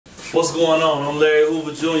What's going on? I'm Larry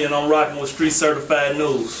Hoover Jr. and I'm rocking with Street Certified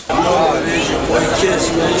News. Oh, there's your boy Kiss,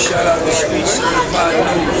 man. Shout out to Street Certified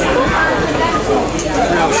News.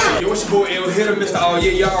 Yo, what's your boy L Hitter, Mr. Oh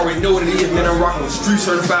yeah, y'all already know what it is, man. I'm rocking with Street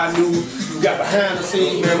Certified News. We got behind the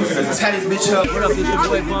scenes, man. We finna tie this bitch up. What up, it's your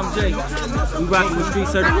boy Bum J. We rocking with Street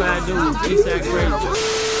Certified News. ASAC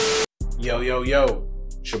Radio. Yo.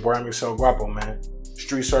 It's your boy Mixo Guapo, man.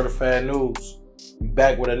 Street Certified News. We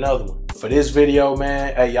back with another one. For this video,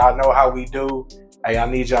 man, hey, y'all know how we do. Hey, I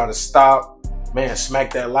need y'all to stop. Man,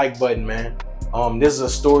 smack that like button, man. This is a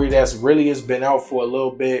story that's really has been out for a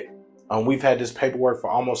little bit. We've had this paperwork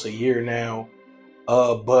for almost a year now.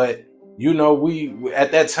 But, you know, we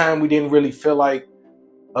at that time, we didn't really feel like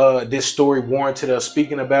this story warranted us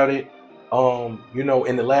speaking about it. You know,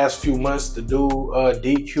 in the last few months, the dude,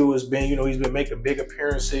 DQ has been, you know, he's been making big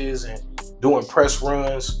appearances and doing press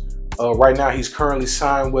runs. Right now, he's currently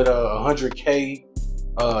signed with a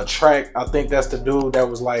 100K track. I think that's the dude that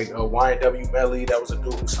was like YNW Melly. That was a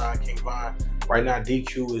dude who signed King Von. Right now,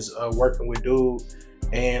 DQ is working with dude.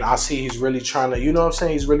 And I see he's really trying to, you know what I'm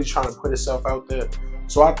saying? He's really trying to put himself out there.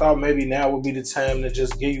 So I thought maybe now would be the time to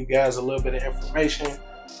just give you guys a little bit of information,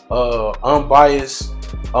 unbiased.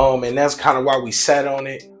 And that's kind of why we sat on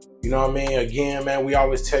it. You know what I mean? Again, man, we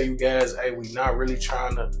always tell you guys, hey, we not really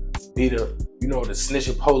trying to be the, you know, the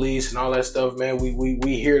snitching police and all that stuff, man.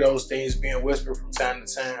 We hear those things being whispered from time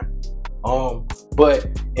to time. But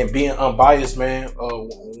in being unbiased, man,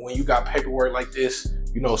 when you got paperwork like this,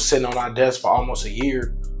 you know, sitting on our desk for almost a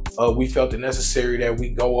year, we felt it necessary that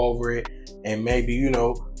we go over it and maybe, you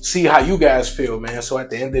know, see how you guys feel, man. So at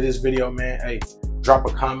the end of this video, man, hey, drop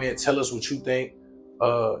a comment, tell us what you think, you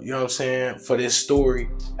know what I'm saying, for this story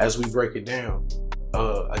as we break it down.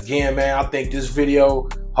 Again, man, I think this video,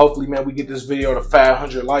 hopefully, man, we get this video to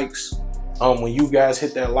 500 likes. When you guys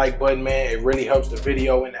hit that like button, man, it really helps the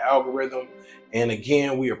video and the algorithm. And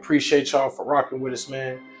again, we appreciate y'all for rocking with us,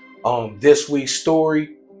 man. This week's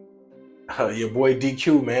story, your boy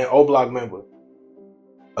DQ, man, OBlock member,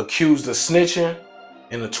 accused of snitching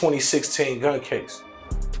in a 2016 gun case.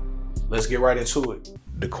 Let's get right into it.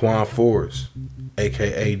 Daquan Forrest,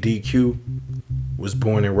 aka DQ, was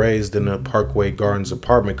born and raised in the Parkway Gardens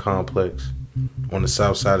apartment complex on the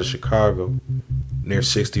south side of Chicago, near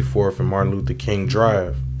 64th and Martin Luther King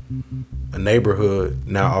Drive, a neighborhood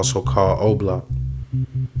now also called OBlock.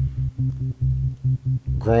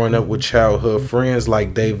 Growing up with childhood friends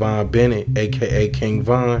like Davon Bennett, aka King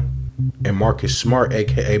Von, and Marcus Smart,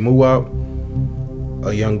 aka Muwop,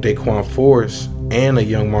 a young Daquan Forrest and a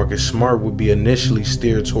young Marcus Smart would be initially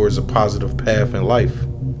steered towards a positive path in life.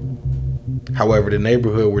 However, the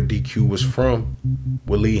neighborhood where DQ was from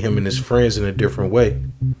would lead him and his friends in a different way.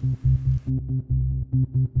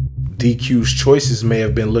 DQ's choices may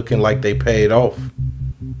have been looking like they paid off,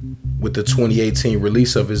 with the 2018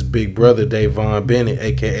 release of his big brother Davon Bennett,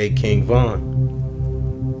 aka King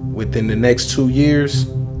Von. Within the next 2 years,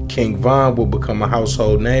 King Von will become a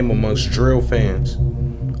household name amongst drill fans,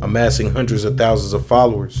 amassing hundreds of thousands of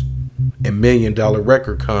followers and $1 million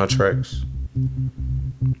record contracts.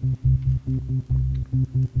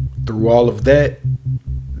 Through all of that,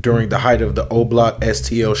 during the height of the OBlock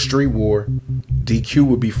STL street war, DQ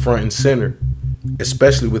would be front and center,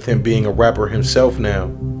 especially with him being a rapper himself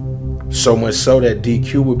now. So much so that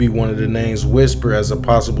DQ would be one of the names whispered as a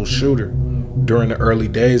possible shooter during the early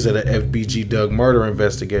days of the FBG Doug murder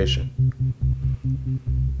investigation.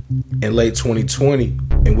 In late 2020,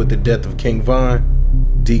 and with the death of King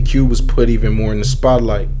Von, DQ was put even more in the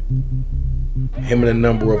spotlight. Him and a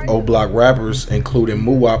number of OBlock rappers, including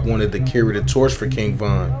Muwop, wanted to carry the torch for King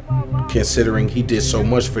Von, considering he did so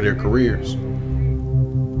much for their careers.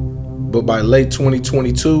 But by late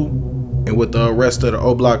 2022, and with the arrest of the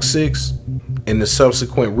OBlock 6 and the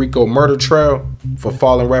subsequent RICO murder trial for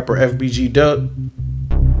fallen rapper FBG Doug,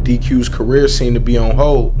 DQ's career seemed to be on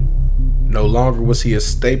hold. No longer was he a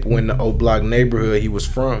staple in the OBlock neighborhood he was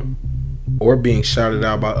from, or being shouted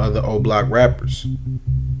out by other OBlock rappers.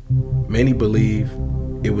 Many believe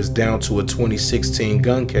it was down to a 2016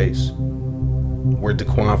 gun case, where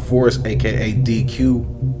Daquan Forrest, aka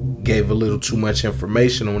DQ, gave a little too much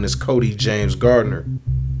information on his Cody James Gardner,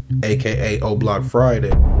 aka OBlock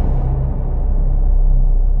Friday.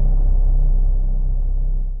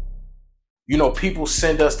 You know, people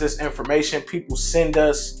send us this information, people send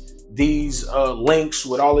us these links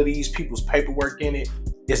with all of these people's paperwork in it.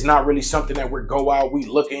 It's not really something that we go out, we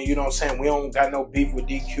looking, you know what I'm saying? We don't got no beef with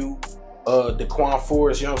DQ. Daquan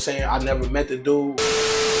Forrest, you know what I'm saying? I never met the dude.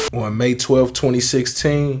 On May 12,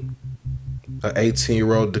 2016, an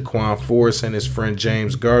 18-year-old Daquan Forrest and his friend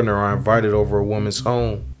James Gardner are invited over a woman's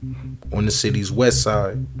home on the city's west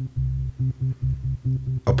side.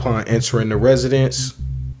 Upon entering the residence,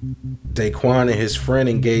 Daquan and his friend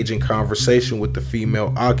engage in conversation with the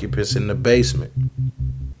female occupants in the basement.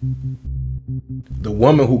 The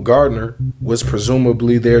woman who Gardner was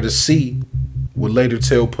presumably there to see would later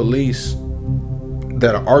tell police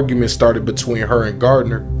that an argument started between her and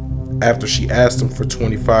Gardner after she asked him for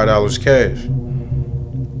 $25 cash.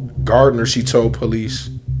 Gardner, she told police,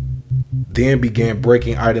 then began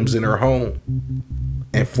breaking items in her home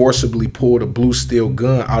and forcibly pulled a blue steel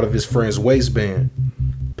gun out of his friend's waistband,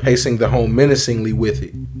 pacing the home menacingly with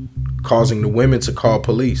it, causing the women to call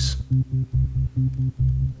police.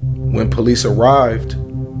 When police arrived,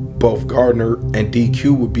 both Gardner and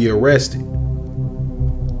DQ would be arrested.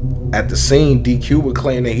 At the scene, DQ would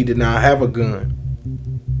claim that he did not have a gun,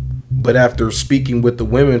 but after speaking with the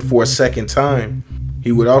women for a second time,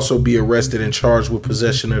 he would also be arrested and charged with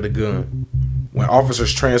possession of the gun. When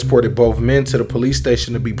officers transported both men to the police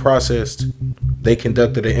station to be processed, they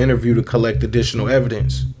conducted an interview to collect additional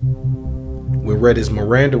evidence. When read his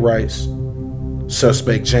Miranda rights,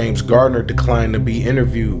 suspect James Gardner declined to be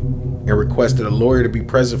interviewed and requested a lawyer to be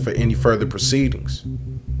present for any further proceedings.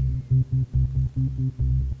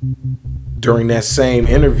 During that same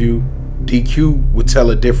interview, DQ would tell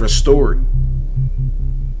a different story.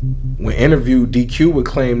 When interviewed, DQ would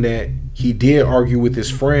claim that he did argue with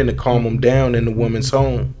his friend to calm him down in the woman's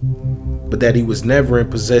home, but that he was never in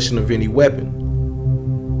possession of any weapon.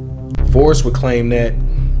 Forrest would claim that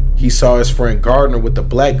he saw his friend Gardner with a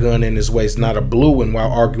black gun in his waist, not a blue one,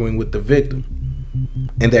 while arguing with the victim,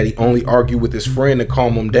 and that he only argued with his friend to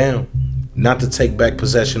calm him down, not to take back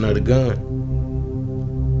possession of the gun.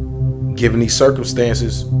 Given these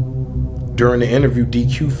circumstances, during the interview,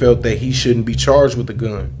 DQ felt that he shouldn't be charged with the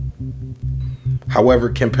gun. However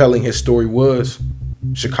compelling his story was,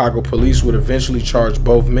 Chicago police would eventually charge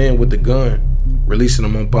both men with the gun, releasing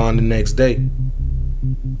them on bond the next day.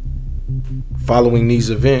 Following these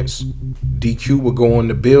events, DQ would go on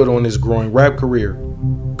to build on his growing rap career,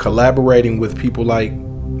 collaborating with people like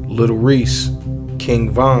Little Reese,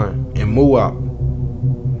 King Von, and Muop.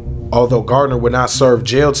 Although Gardner would not serve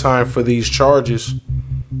jail time for these charges,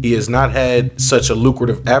 he has not had such a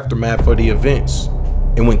lucrative aftermath for the events.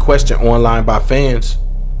 And when questioned online by fans,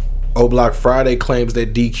 OBlock Friday claims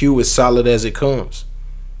that DQ is solid as it comes.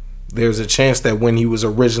 There's a chance that when he was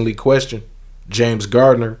originally questioned, James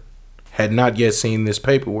Gardner had not yet seen this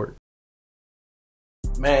paperwork.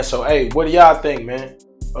 Man, so hey, what do y'all think, man?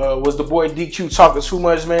 Was the boy DQ talking too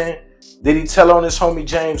much, man? Did he tell on his homie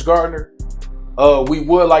James Gardner? We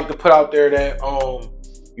would like to put out there that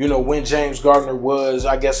you know, when James Gardner was,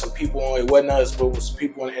 I guess some people on, it wasn't us, but it was some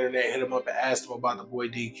people on the internet hit him up and asked him about the boy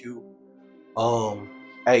DQ.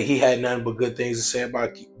 Hey, he had nothing but good things to say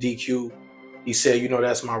about DQ. He said, you know,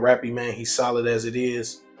 that's my rappy man. He's solid as it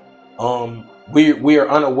is. We are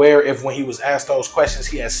unaware if when he was asked those questions,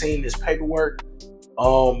 he had seen this paperwork.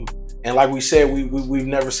 And like we said, we've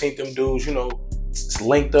never seen them dudes, you know,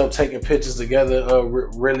 linked up, taking pictures together,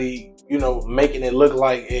 really, you know, making it look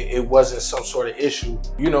like it wasn't some sort of issue.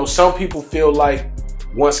 You know, some people feel like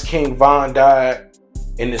once King Von died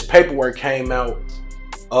and this paperwork came out,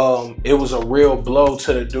 it was a real blow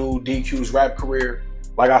to the dude DQ's rap career.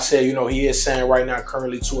 Like I said, you know, he is saying right now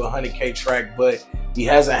currently to a 100K track, but he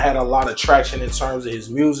hasn't had a lot of traction in terms of his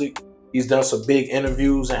music. He's done some big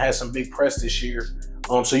interviews and had some big press this year.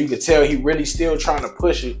 So you could tell he really still trying to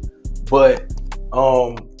push it. But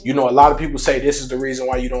you know, a lot of people say this is the reason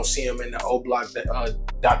why you don't see him in the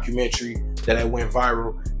OBlock documentary that went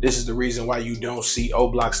viral. This is the reason why you don't see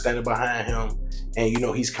OBlock standing behind him. And, you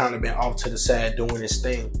know, he's kind of been off to the side doing his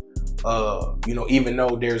thing. You know, even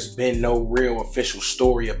though there's been no real official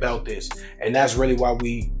story about this. And that's really why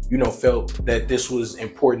we, you know, felt that this was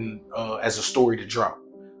important as a story to drop.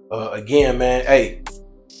 Again, man, hey,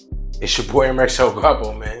 it's your boy MXO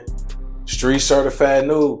Guapo, man. Street Certified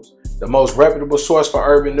News. The most reputable source for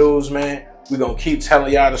urban news, man. We're going to keep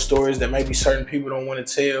telling y'all the stories that maybe certain people don't want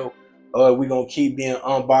to tell. We're going to keep being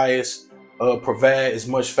unbiased, provide as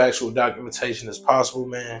much factual documentation as possible,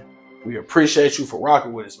 man. We appreciate you for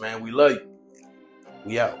rocking with us, man. We love you.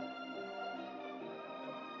 We out.